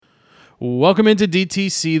Welcome into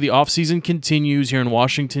DTC. The offseason continues here in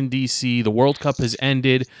Washington, D.C. The World Cup has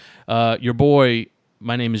ended. Your boy,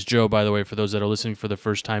 my name is Joe, by the way, for those that are listening for the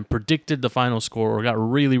first time, predicted the final score or got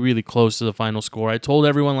really, really close to the final score. I told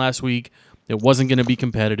everyone last week it wasn't going to be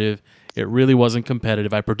competitive. It really wasn't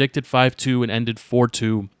competitive. I predicted 5-2 and ended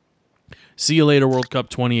 4-2. See you later, World Cup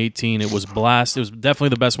 2018. It was blast. It was definitely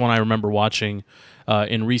the best one I remember watching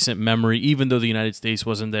in recent memory, even though the United States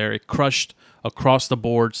wasn't there. It crushed across the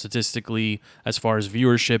board statistically as far as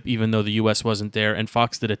viewership, even though the U.S. wasn't there. And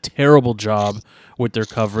Fox did a terrible job with their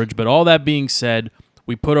coverage. But all that being said,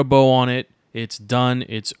 we put a bow on it. It's done.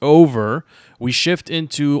 It's over. We shift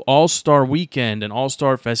into All-Star Weekend and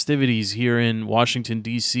All-Star festivities here in Washington,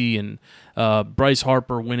 D.C., and Bryce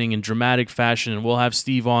Harper winning in dramatic fashion. And we'll have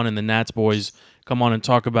Steve on and the Nats boys come on and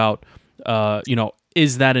talk about,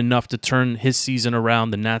 is that enough to turn his season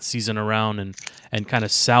around, the Nats season around, and kind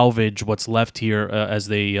of salvage what's left here as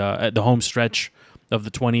they at the home stretch of the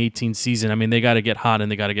 2018 season. I mean, they got to get hot,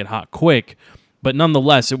 and they got to get hot quick. But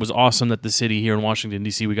nonetheless, it was awesome that the city here in Washington,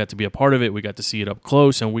 D.C., we got to be a part of it. We got to see it up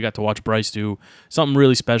close, and we got to watch Bryce do something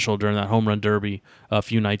really special during that home run derby a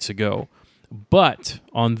few nights ago. But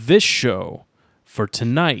on this show for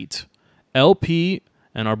tonight, LP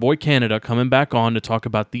and our boy Canada coming back on to talk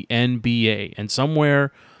about the NBA. And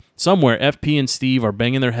somewhere, FP and Steve are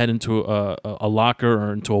banging their head into a locker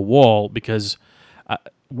or into a wall because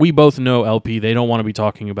we both know, LP, they don't want to be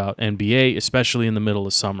talking about NBA, especially in the middle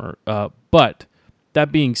of summer. But that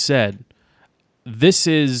being said, this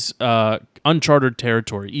is uncharted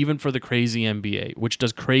territory, even for the crazy NBA, which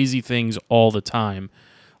does crazy things all the time.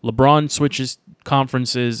 LeBron switches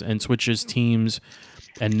conferences and switches teams.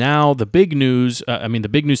 And now the big news, the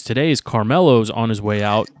big news today is Carmelo's on his way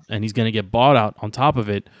out, and he's going to get bought out on top of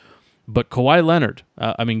it. But Kawhi Leonard,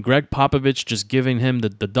 Greg Popovich just giving him the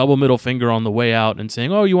double middle finger on the way out and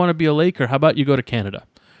saying, oh, you want to be a Laker? How about you go to Canada?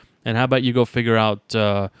 And how about you go figure out,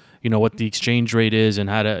 what the exchange rate is and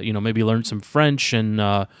how to, maybe learn some French and,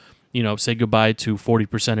 say goodbye to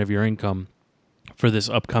 40% of your income for this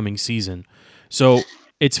upcoming season. So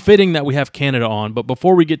it's fitting that we have Canada on. But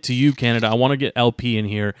before we get to you, Canada, I want to get LP in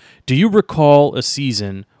here. Do you recall a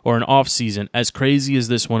season or an off season as crazy as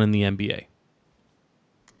this one in the NBA?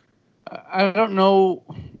 I don't know.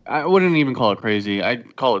 I wouldn't even call it crazy.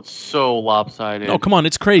 I'd call it so lopsided. Oh, come on,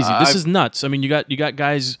 it's crazy. This is nuts. I mean, you got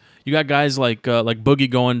guys like Boogie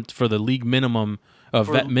going for the league minimum,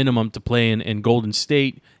 vet minimum to play in Golden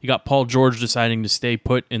State. You got Paul George deciding to stay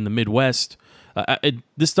put in the Midwest.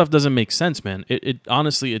 This stuff doesn't make sense, man. It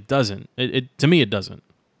honestly, it doesn't. To me, it doesn't.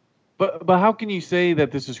 But how can you say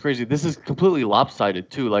that this is crazy? This is completely lopsided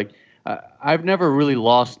too. Like I've never really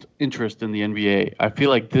lost interest in the NBA. I feel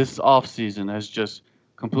like this offseason has just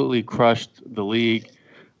completely crushed the league.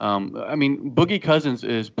 Boogie Cousins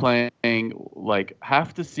is playing like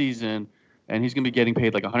half the season, and he's going to be getting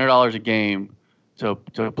paid like $100 a game to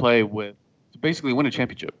play with, to basically win a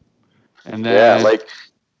championship. And then,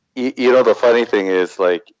 the funny thing is,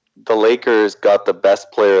 like, the Lakers got the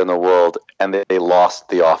best player in the world, and they lost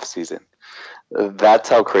the offseason. That's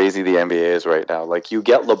how crazy the NBA is right now. Like, you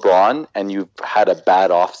get LeBron, and you've had a bad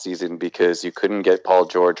offseason because you couldn't get Paul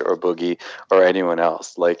George or Boogie or anyone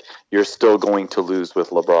else. Like, you're still going to lose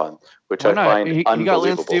with LeBron, which I find unbelievable. He got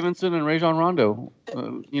Lance Stevenson and Rajon Rondo.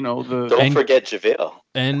 Don't forget JaVale.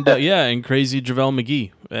 And and crazy JaVale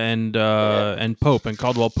McGee and Pope and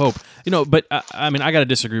Caldwell Pope. But I got to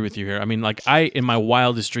disagree with you here. I mean, like, I in my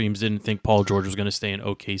wildest dreams didn't think Paul George was going to stay in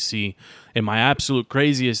OKC. In my absolute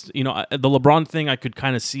craziest, the LeBron thing I could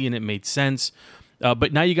kind of see and it made sense.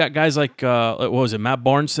 But now you got guys like what was it, Matt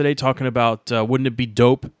Barnes today talking about wouldn't it be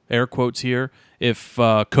dope, air quotes here, if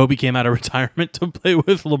Kobe came out of retirement to play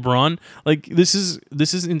with LeBron? Like, this is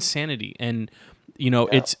insanity. And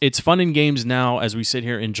it's fun in games now as we sit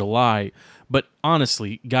here in July. But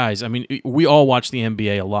honestly, guys, I mean, we all watch the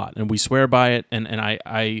NBA a lot, and we swear by it. And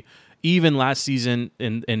I even last season,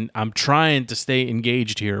 and I'm trying to stay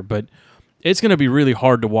engaged here, but it's going to be really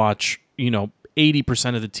hard to watch,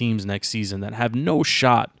 80% of the teams next season that have no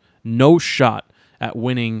shot at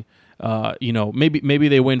winning. Maybe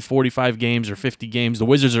they win 45 games or 50 games. The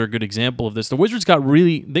Wizards are a good example of this. The Wizards got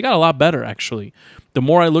a lot better, actually. The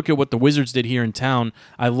more I look at what the Wizards did here in town,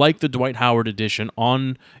 I like the Dwight Howard addition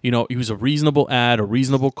on, he was a reasonable ad, a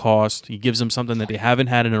reasonable cost. He gives them something that they haven't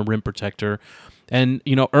had in a rim protector. And,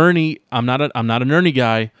 Ernie, I'm not an Ernie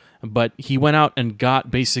guy, but he went out and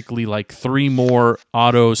got basically like 3 more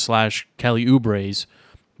Otto/Kelly Oubres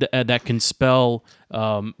that can spell,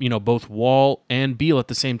 both Wall and Beal at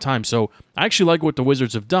the same time. So I actually like what the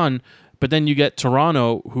Wizards have done, but then you get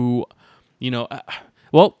Toronto who,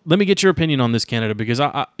 Well, let me get your opinion on this, Canada, because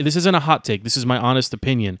this isn't a hot take. This is my honest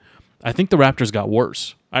opinion. I think the Raptors got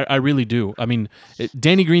worse. I really do. I mean,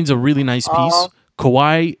 Danny Green's a really nice piece.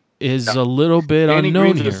 Kawhi is a little bit Danny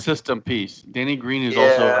unknown Green's here. a system piece. Danny Green is Yeah.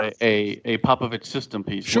 also a Popovich system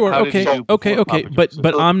piece. Sure, How did he okay, do before okay, Popovich but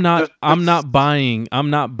system? I'm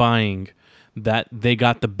not buying that they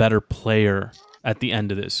got the better player at the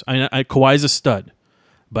end of this. Kawhi's a stud,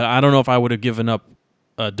 but I don't know if I would have given up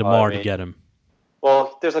DeMar to get him.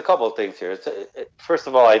 Well, there's a couple of things here. First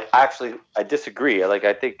of all, I disagree. Like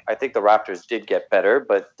I think the Raptors did get better,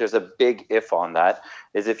 but there's a big if on that.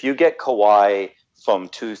 Is if you get Kawhi from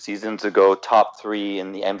 2 seasons ago, top 3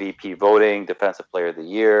 in the MVP voting, Defensive Player of the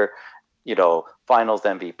Year, Finals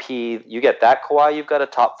MVP, you get that Kawhi, you've got a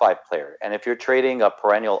top 5 player. And if you're trading a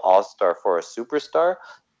perennial All-Star for a superstar,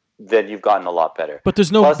 then you've gotten a lot better. But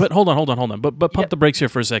there's no. Plus, but hold on. But pump the brakes here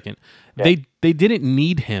for a second. Yeah. They didn't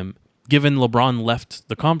need him, given LeBron left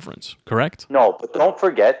the conference, correct? No, but don't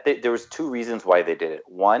forget that there was 2 reasons why they did it.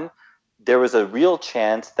 One, there was a real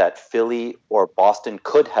chance that Philly or Boston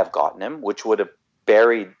could have gotten him, which would have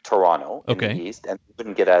buried Toronto in the East, and they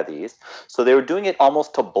couldn't get out of the East. So they were doing it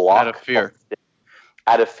almost to block.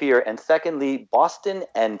 Out of fear. And secondly, Boston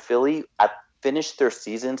and Philly finished their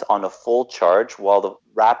seasons on a full charge while the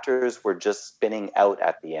Raptors were just spinning out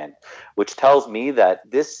at the end, which tells me that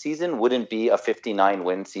this season wouldn't be a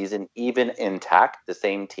 59-win season, even intact, the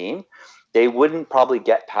same team. They wouldn't probably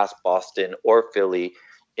get past Boston or Philly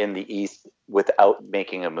in the East without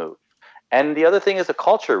making a move. And the other thing is a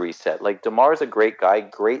culture reset. Like, DeMar's a great guy,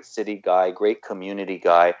 great city guy, great community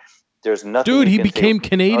guy. There's nothing. Dude, he became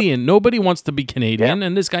Canadian. Nobody wants to be Canadian,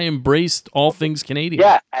 and this guy embraced all things Canadian.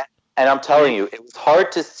 Yeah, and I'm telling you, it was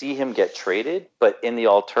hard to see him get traded, but in the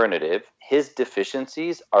alternative, his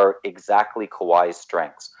deficiencies are exactly Kawhi's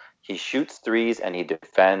strengths. He shoots threes and he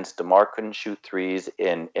defends. DeMar couldn't shoot threes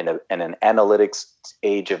in an analytics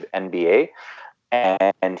age of NBA.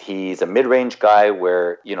 And he's a mid-range guy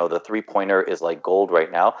where, the three-pointer is like gold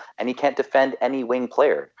right now, and he can't defend any wing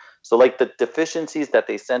player. So, like, the deficiencies that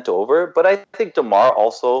they sent over, but I think DeMar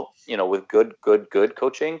also, with good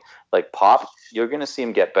coaching, like Pop, you're going to see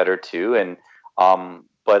him get better too. And,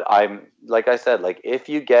 but like I said, like, if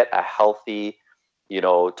you get a healthy,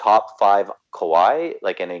 top 5 Kawhi,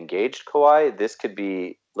 like an engaged Kawhi, this could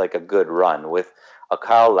be like a good run. With a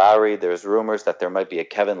Kyle Lowry, there's rumors that there might be a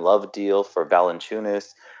Kevin Love deal for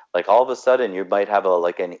Valanciunas. Like, all of a sudden, you might have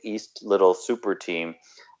an East little super team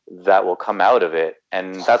that will come out of it.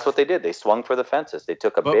 And that's what they did. They swung for the fences. They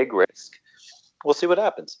took a big risk. We'll see what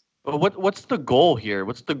happens. But what's the goal here?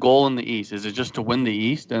 What's the goal in the East? Is it just to win the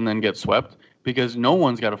East and then get swept? Because no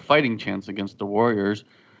one's got a fighting chance against the Warriors.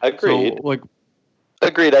 Agreed. So,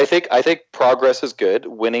 Agreed. I think progress is good.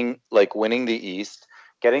 Winning the East,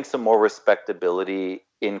 getting some more respectability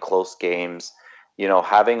in close games,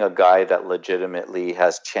 having a guy that legitimately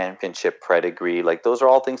has championship pedigree, like, those are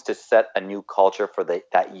all things to set a new culture for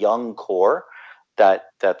that young core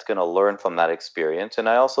that's going to learn from that experience. And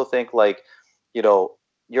I also think,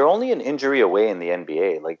 you're only an injury away in the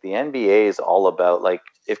NBA. Like, the NBA is all about, like,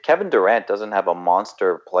 if Kevin Durant doesn't have a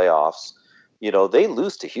monster playoffs, they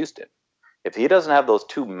lose to Houston. If he doesn't have those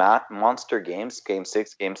 2 monster games, Game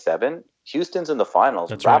 6, Game 7, Houston's in the finals.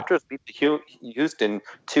 That's Raptors right. beat Houston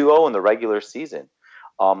 2-0 in the regular season.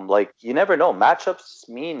 You never know. Matchups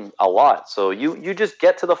mean a lot. So you just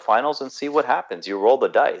get to the finals and see what happens. You roll the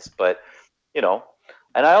dice. But,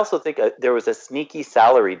 and I also think there was a sneaky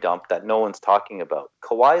salary dump that no one's talking about.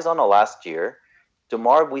 Kawhi's on a last year.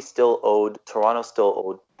 DeMar, Toronto still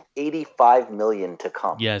owed $85 million to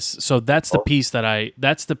come. Yes, so that's the piece that I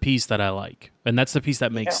like, and that's the piece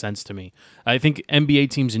that makes sense to me. I think NBA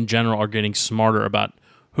teams in general are getting smarter about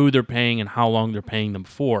who they're paying and how long they're paying them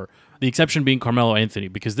for. The exception being Carmelo Anthony,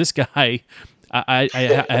 because this guy,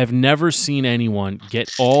 I have never seen anyone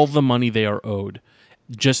get all the money they are owed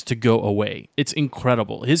just to go away. It's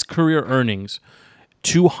incredible. His career earnings,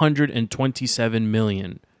 $227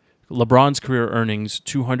 million. LeBron's career earnings,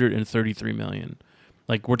 $233 million.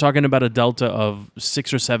 Like, we're talking about a delta of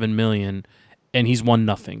 $6 or $7 million, and he's won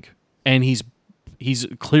nothing. And he's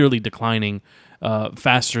clearly declining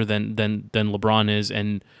faster than LeBron is.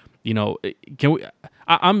 And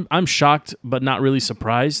I'm shocked, but not really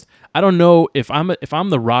surprised. I don't know if I'm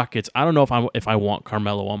the Rockets. I don't know if I want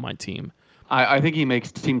Carmelo on my team. I think he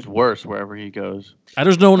makes teams worse wherever he goes. I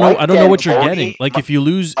just don't know. I don't know what you're getting. Like, if you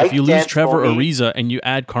lose Trevor Ariza and you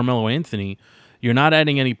add Carmelo Anthony, you're not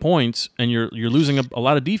adding any points, and you're losing a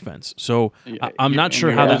lot of defense. So I'm not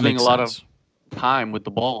sure how that makes sense. A lot of time with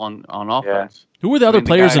the ball on offense. Who were the other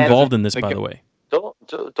players involved in this, by the way?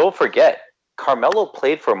 Don't forget, Carmelo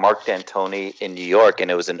played for Mark D'Antoni in New York,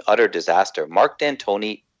 and it was an utter disaster. Mark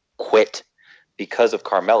D'Antoni quit because of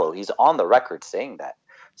Carmelo. He's on the record saying that.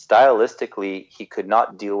 Stylistically, he could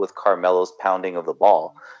not deal with Carmelo's pounding of the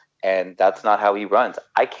ball, and that's not how he runs.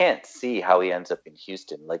 I can't see how he ends up in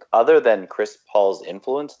Houston. Like, other than Chris Paul's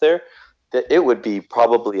influence there, that it would be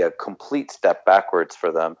probably a complete step backwards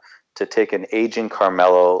for them to take an aging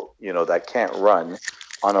Carmelo, that can't run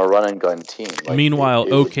on a run and gun team. Like, Meanwhile,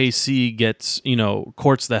 OKC gets,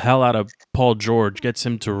 courts the hell out of Paul George, gets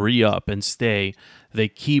him to re-up and stay. They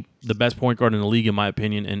keep the best point guard in the league, in my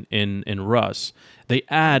opinion, in Russ. They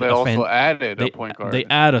added a point guard. They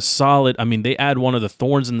add a solid. I mean, they add one of the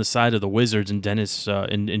thorns in the side of the Wizards in Dennis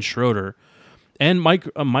in Schroeder, and Mike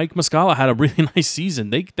Muscala had a really nice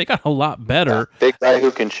season. They got a lot better. Big guy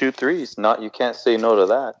who can shoot threes. You can't say no to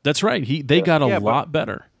that. That's right. They got a lot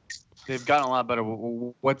better. They've gotten a lot better.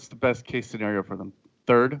 What's the best case scenario for them?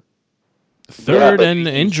 Third, and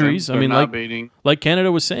injuries. I mean, like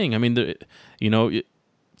Canada was saying. I mean, the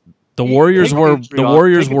Warriors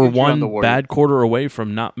were one bad quarter away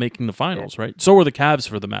from not making the finals, right? So were the Cavs,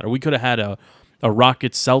 for the matter. We could have had a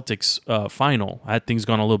Rockets Celtics final had things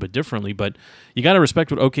gone a little bit differently. But you got to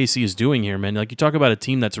respect what OKC is doing here, man. Like, you talk about a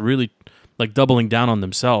team that's really like doubling down on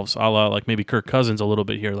themselves, a la like maybe Kirk Cousins a little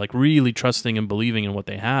bit here, like really trusting and believing in what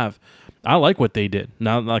they have. I like what they did.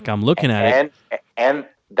 Now, like, I'm looking at it. And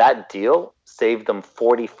that deal saved them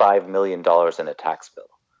 $45 million in a tax bill.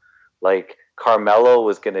 Like, Carmelo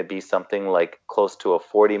was going to be something like close to a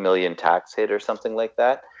 $40 million tax hit or something like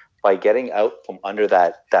that. By getting out from under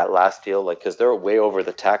that last deal, like, because they're way over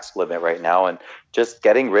the tax limit right now, and just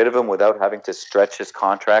getting rid of him without having to stretch his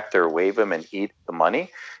contract or waive him and eat the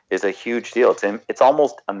money is a huge deal. It's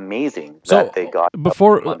almost amazing that they got.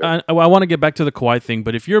 Before I want to get back to the Kawhi thing,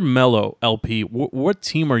 but if you're Melo, LP, what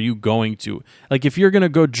team are you going to? Like, if you're going to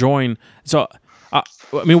go join, so I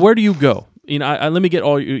mean, where do you go? Let me get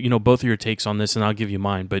all both of your takes on this, and I'll give you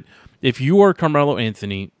mine. But if you are Carmelo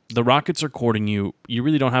Anthony, the Rockets are courting you. You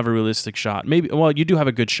really don't have a realistic shot. Maybe, well, you do have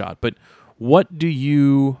a good shot, but what do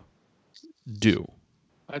you do?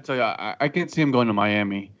 I'd tell you, I can see him going to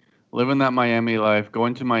Miami, living that Miami life,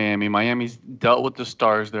 going to Miami. Miami's dealt with the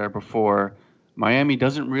stars there before. Miami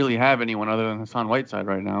doesn't really have anyone other than Hassan Whiteside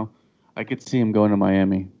right now. I could see him going to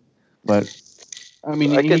Miami, but I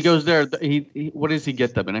mean, he goes there. He what does he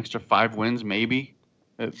get them? An extra 5 wins, maybe?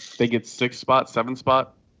 They get 6 spot, 7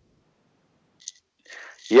 spot.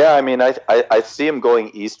 Yeah, I mean, I see him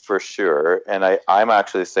going east for sure, and I'm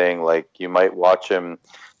actually saying, like, you might watch him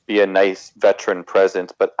be a nice veteran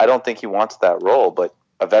presence, but I don't think he wants that role. But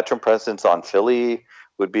a veteran presence on Philly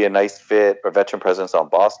would be a nice fit, or veteran presence on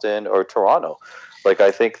Boston or Toronto. Like,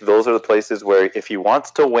 I think those are the places where if he wants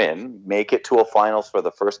to win, make it to a finals for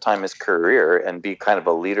the first time in his career, and be kind of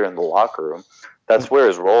a leader in the locker room, that's where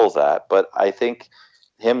his role's at. But I think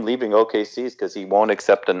him leaving OKC is because he won't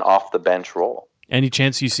accept an off-the-bench role. Any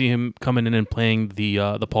chance you see him coming in and playing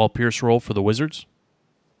the Paul Pierce role for the Wizards?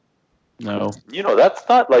 No. That's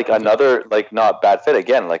not like another like not bad fit.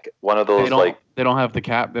 Again, like one of those they don't have the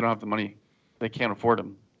cap, they don't have the money, they can't afford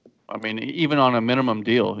him. I mean, even on a minimum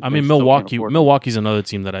deal. I mean, Milwaukee's another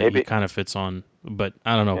team that he kind of fits on, but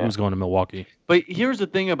I don't know who's going to Milwaukee. But here's the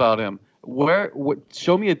thing about him: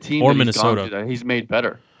 show me a team or that Minnesota he's gone to that he's made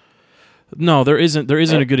better. No, there isn't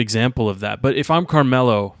a good example of that. But if I'm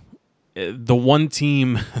Carmelo, the one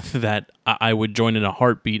team that I would join in a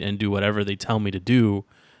heartbeat and do whatever they tell me to do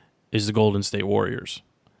is the Golden State Warriors.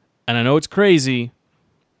 And I know it's crazy,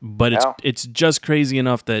 but it's just crazy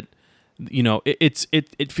enough that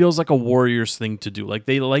it feels like a Warriors thing to do. Like,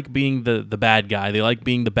 they like being the bad guy. They like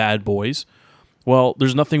being the bad boys. Well,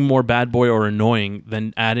 there's nothing more bad boy or annoying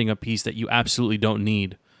than adding a piece that you absolutely don't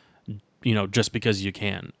need, just because you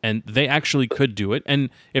can. And they actually could do it. And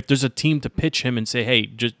if there's a team to pitch him and say, hey,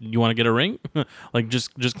 just you want to get a ring? Like,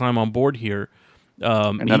 just climb on board here.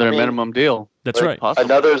 Another minimum deal. That's right.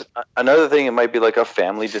 Another thing, it might be like a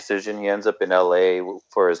family decision. He ends up in LA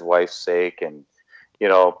for his wife's sake, and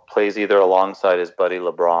plays either alongside his buddy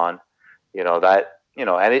LeBron.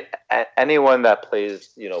 Anyone that plays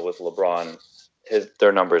with LeBron,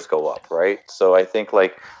 their numbers go up, right? So I think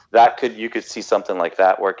like you could see something like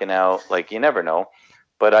that working out. Like, you never know.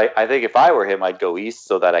 But I think if I were him, I'd go east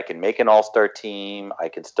so that I can make an all-star team. I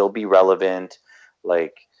can still be relevant.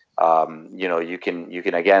 Like, you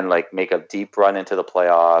can again, like, make a deep run into the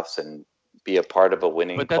playoffs and be a part of a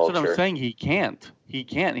winning culture. But that's what I'm saying. He can't.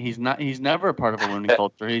 He's never a part of a winning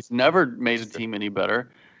culture. He's never made a team any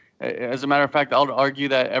better. As a matter of fact, I'll argue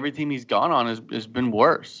that every team he's gone on has been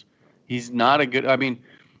worse. He's not a good. I mean,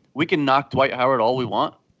 we can knock Dwight Howard all we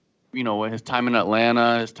want. his time in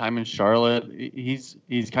Atlanta, his time in Charlotte, he's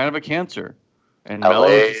kind of a cancer. And Melo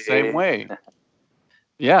is the same LA, way.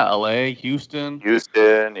 Yeah, LA, Houston.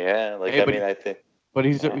 Houston, yeah. Like Hey, I but mean, I think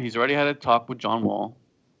he's already had a talk with John Wall.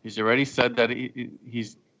 He's already said that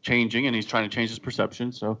he's changing and he's trying to change his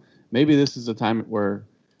perception. So maybe this is a time where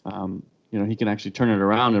he can actually turn it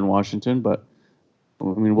around in Washington. But I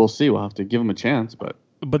mean, we'll see. We'll have to give him a chance. But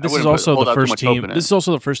this is also the first team. This is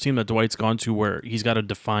also the first team that Dwight's gone to where he's got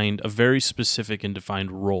a very specific and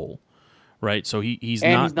defined role, right? So he's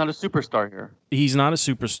not a superstar here. He's not a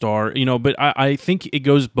superstar, but I think it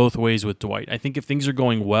goes both ways with Dwight. I think if things are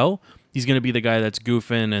going well, he's going to be the guy that's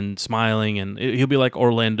goofing and smiling, and he'll be like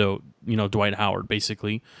Orlando, Dwight Howard,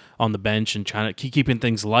 basically on the bench and trying to keeping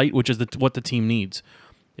things light, which is what the team needs.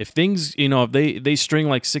 If things, if they string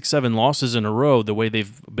like 6-7 losses in a row, the way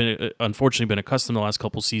they've been unfortunately been accustomed the last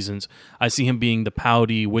couple seasons, I see him being the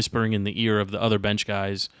pouty, whispering in the ear of the other bench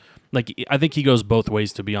guys. Like I think he goes both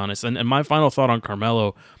ways, to be honest. And my final thought on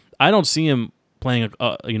Carmelo, I don't see him playing,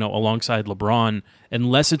 alongside LeBron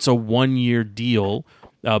unless it's a 1-year deal,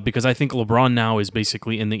 because I think LeBron now is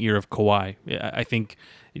basically in the ear of Kawhi. I think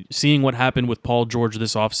seeing what happened with Paul George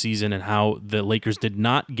this offseason and how the Lakers did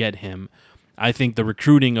not get him, I think the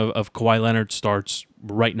recruiting of Kawhi Leonard starts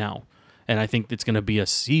right now. And I think it's going to be a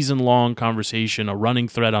season-long conversation, a running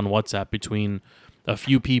thread on WhatsApp between a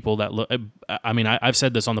few people that look. I mean, I've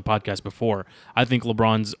said this on the podcast before. I think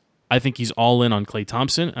he's all in on Klay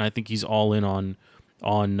Thompson, and I think he's all in on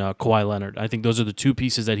Kawhi Leonard. I think those are the two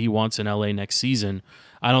pieces that he wants in LA next season.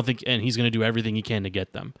 I don't think, and he's going to do everything he can to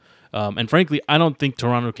get them. And frankly, I don't think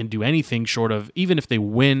Toronto can do anything short of, even if they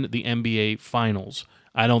win the NBA Finals,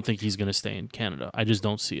 I don't think he's going to stay in Canada. I just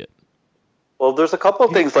don't see it. Well, there's a couple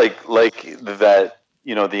of things like that,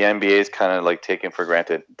 the NBA is kind of like taken for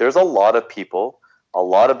granted. There's a lot of people, a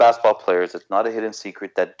lot of basketball players, it's not a hidden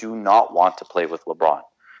secret, that do not want to play with LeBron.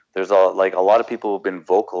 There's a lot of people who've been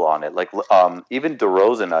vocal on it. Like even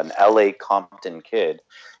DeRozan, an LA Compton kid,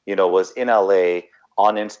 was in LA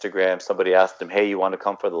on Instagram. Somebody asked him, "Hey, you want to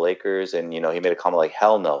come for the Lakers?" And he made a comment like,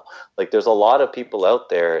 "Hell no." Like there's a lot of people out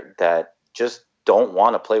there that just don't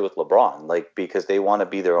want to play with LeBron, because they want to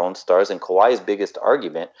be their own stars. And Kawhi's biggest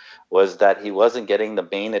argument was that he wasn't getting the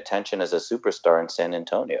main attention as a superstar in San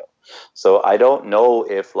Antonio. So I don't know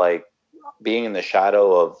if being in the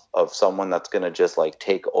shadow of someone that's going to just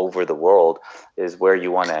take over the world is where you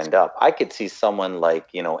want to end up. I could see someone like,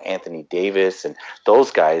 Anthony Davis and those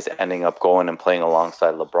guys ending up going and playing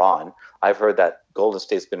alongside LeBron. I've heard that Golden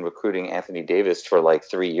State's been recruiting Anthony Davis for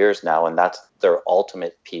 3 years now, and that's their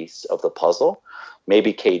ultimate piece of the puzzle.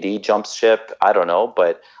 Maybe KD jumps ship. I don't know,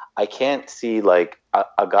 but I can't see a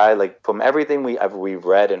guy from everything we've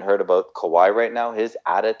read and heard about Kawhi right now, his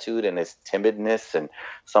attitude and his timidness and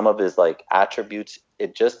some of his attributes,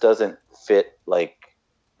 it just doesn't fit like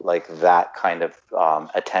that kind of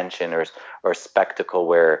attention or spectacle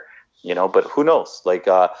where, but who knows?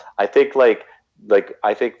 I think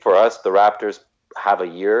I think for us, the Raptors have a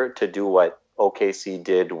year to do what OKC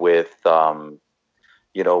did with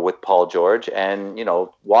with Paul George, and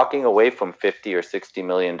walking away from $50 or $60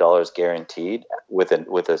 million guaranteed with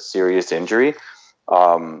a serious injury,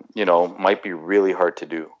 might be really hard to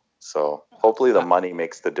do. So hopefully the money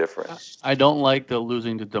makes the difference. I don't like the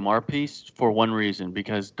losing to DeMar piece for one reason,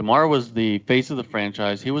 because DeMar was the face of the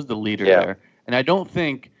franchise. He was the leader there, and I don't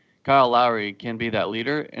think Kyle Lowry can be that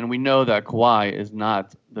leader. And we know that Kawhi is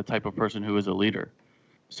not the type of person who is a leader.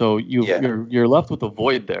 So you're left with a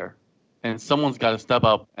void there. And someone's got to step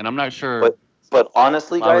up, and I'm not sure. But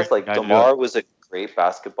honestly, guys, DeMar was a great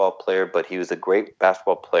basketball player, but he was a great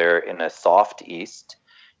basketball player in a soft East,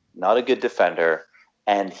 not a good defender,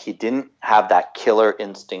 and he didn't have that killer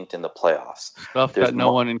instinct in the playoffs. Stuff that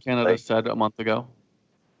no one in Canada said a month ago.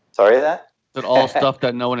 Sorry, that? Is it all stuff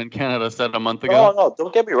that no one in Canada said a month ago? No,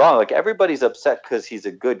 don't get me wrong. Everybody's upset because he's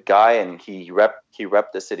a good guy and he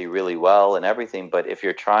repped the city really well and everything. But if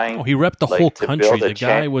you're trying, he repped the whole country. The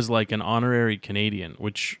guy was like an honorary Canadian,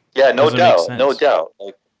 which no doubt. He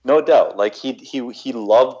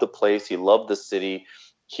loved the place. He loved the city.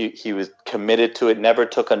 He was committed to it. Never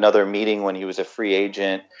took another meeting when he was a free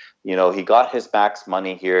agent. He got his max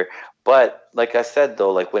money here. But like I said,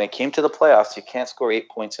 though, when it came to the playoffs, you can't score 8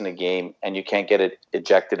 points in a game and you can't get it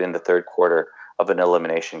ejected in the third quarter of an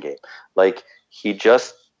elimination game. He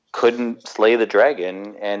just couldn't slay the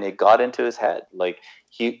dragon, and it got into his head.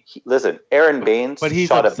 Listen, Aaron Baines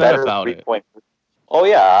shot a better 3-point. Oh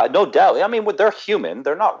yeah, no doubt. I mean, they're human;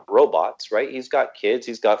 they're not robots, right? He's got kids,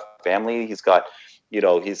 he's got family, he's got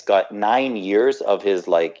 9 years of his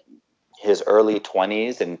his early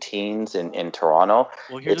 20s and teens in Toronto.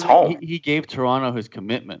 Well, it's home. He gave Toronto his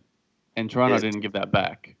commitment. and Toronto Yes. didn't give that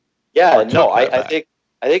back. Yeah, Or no, took that I back. think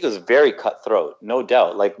it was very cutthroat, no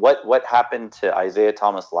doubt. Like what happened to Isaiah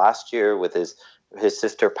Thomas last year with his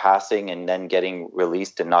sister passing and then getting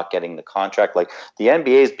released and not getting the contract. Like the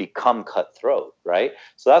NBA's become cutthroat, right?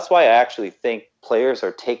 So that's why I actually think players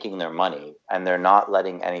are taking their money and they're not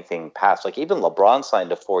letting anything pass. Like even LeBron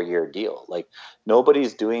signed a 4-year deal. Like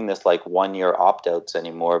nobody's doing this like 1-year opt-outs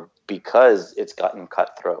anymore because it's gotten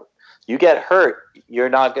cutthroat. You get hurt, you're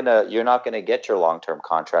not gonna get your long-term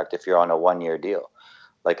contract if you're on a 1-year deal.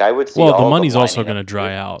 Like I would see Well, the all of them money's also lining going to up.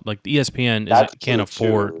 dry out. Like the ESPN That's can't true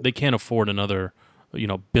afford. too. They can't afford another,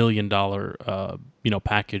 $1 billion,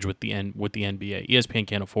 package with the NBA. ESPN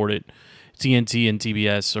can't afford it. TNT and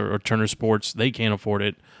TBS or Turner Sports, they can't afford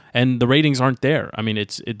it, and the ratings aren't there. I mean,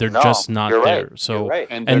 they're No, just not you're there. right. So, You're right.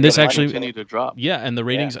 And and they're this going to actually, continue to drop. yeah, and the Yeah.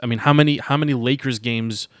 ratings. I mean, how many Lakers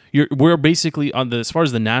games? We're basically on the as far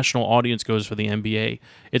as the national audience goes for the NBA.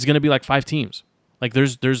 It's going to be like 5 teams. Like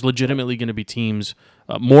there's legitimately going to be teams.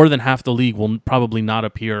 More than half the league will probably not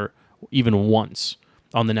appear even once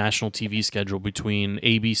on the national TV schedule between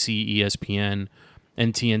ABC, ESPN,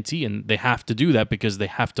 and TNT, and they have to do that because they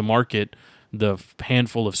have to market the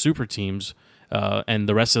handful of super teams, and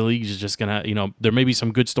the rest of the league is just gonna, there may be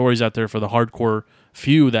some good stories out there for the hardcore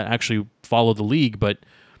few that actually follow the league, but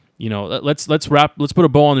let's put a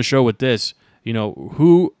bow on the show with this.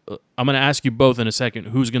 Who I'm going to ask you both in a second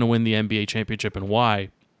who's going to win the NBA championship and why.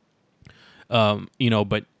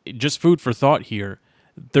 But just food for thought here.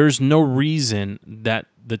 There's no reason that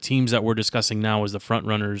the teams that we're discussing now as the front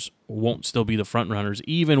runners won't still be the front runners,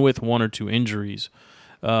 even with 1 or 2 injuries.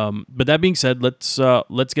 But that being said,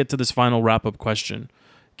 let's get to this final wrap up question.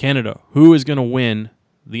 Canada, who is going to win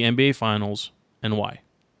the NBA Finals and why?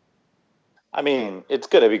 I mean, it's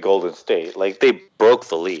going to be Golden State. Like they broke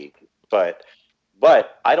the league, but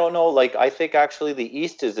I don't know. Like I think actually the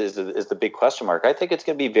East is the big question mark. I think it's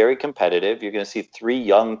going to be very competitive. You're going to see 3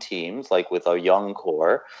 young teams, like with a young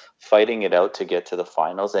core, fighting it out to get to the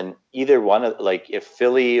finals. And either one of like if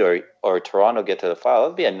Philly or Toronto get to the final,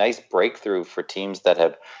 it'd be a nice breakthrough for teams that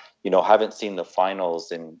have, haven't seen the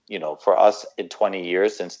finals in, for us in 20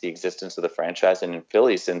 years since the existence of the franchise, and in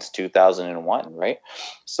Philly since 2001, right?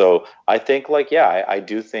 So I think I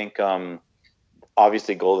do think.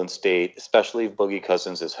 Obviously, Golden State, especially if Boogie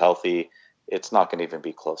Cousins is healthy, it's not going to even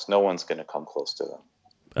be close. No one's going to come close to them.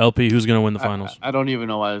 LP, who's going to win the finals? I don't even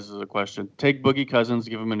know why this is a question. Take Boogie Cousins,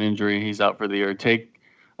 give him an injury, he's out for the year. Take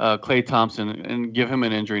Klay Thompson and give him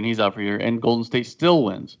an injury, and he's out for the year. And Golden State still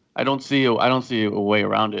wins. I don't see a way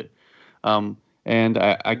around it. And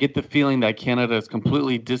I get the feeling that Canada is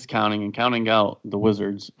completely discounting and counting out the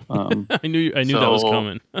Wizards. I knew that was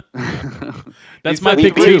coming. That's These my are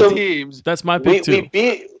pick great too. Teams. That's my pick too.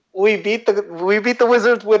 We beat the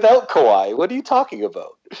Wizards without Kawhi. What are you talking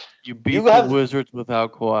about? You beat the Wizards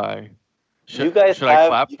without Kawhi. Should I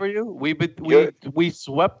clap for you? We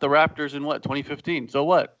swept the Raptors in 2015. So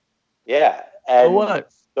what? Yeah. So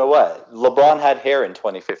what? So what? LeBron had hair in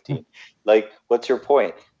 2015. Like, what's your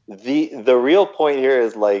point? The real point here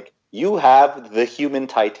is like you have the human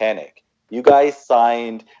Titanic. You guys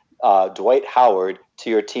signed Dwight Howard to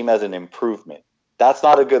your team as an improvement. That's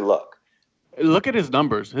not a good look. Look at his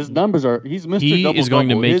numbers. He's Mr. He Double-double. is going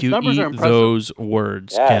to make his you eat those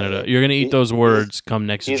words, Canada. You're going to eat those words come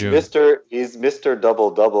next June. He's Mr.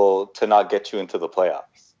 Double-double to not get you into the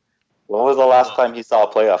playoffs. When was the last time he saw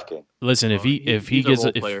a playoff game? Listen,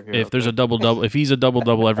 if there's a double-double, if he's a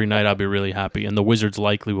double-double every night, I'll be really happy. And the Wizards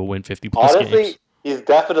likely will win 50+ Honestly, games. He's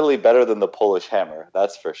definitely better than the Polish Hammer.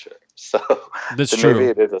 That's for sure. So that's true. Maybe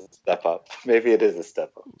it is a step up.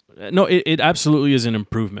 No, it absolutely is an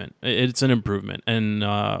improvement. It's an improvement, and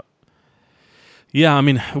yeah, I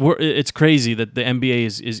mean, it's crazy that the NBA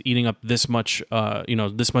is eating up this much,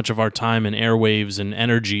 this much of our time and airwaves and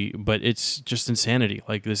energy, but it's just insanity.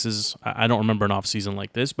 Like I don't remember an off season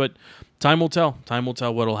like this, but time will tell. Time will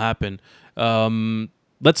tell what'll happen.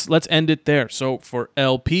 Let's end it there. So for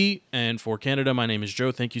LP and for Canada, my name is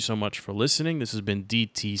Joe. Thank you so much for listening. This has been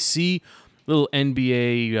DTC, little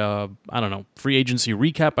NBA, free agency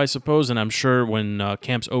recap, I suppose. And I'm sure when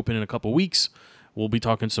camps open in a couple weeks, we'll be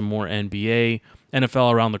talking some more NBA,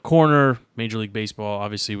 NFL around the corner, Major League Baseball,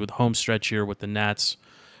 obviously with home stretch here with the Nats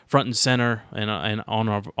front and center and on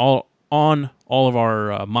all of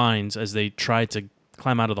our minds as they try to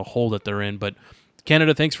climb out of the hole that they're in. But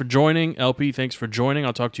Canada, thanks for joining. LP, thanks for joining.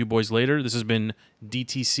 I'll talk to you boys later. This has been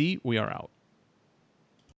DTC. We are out.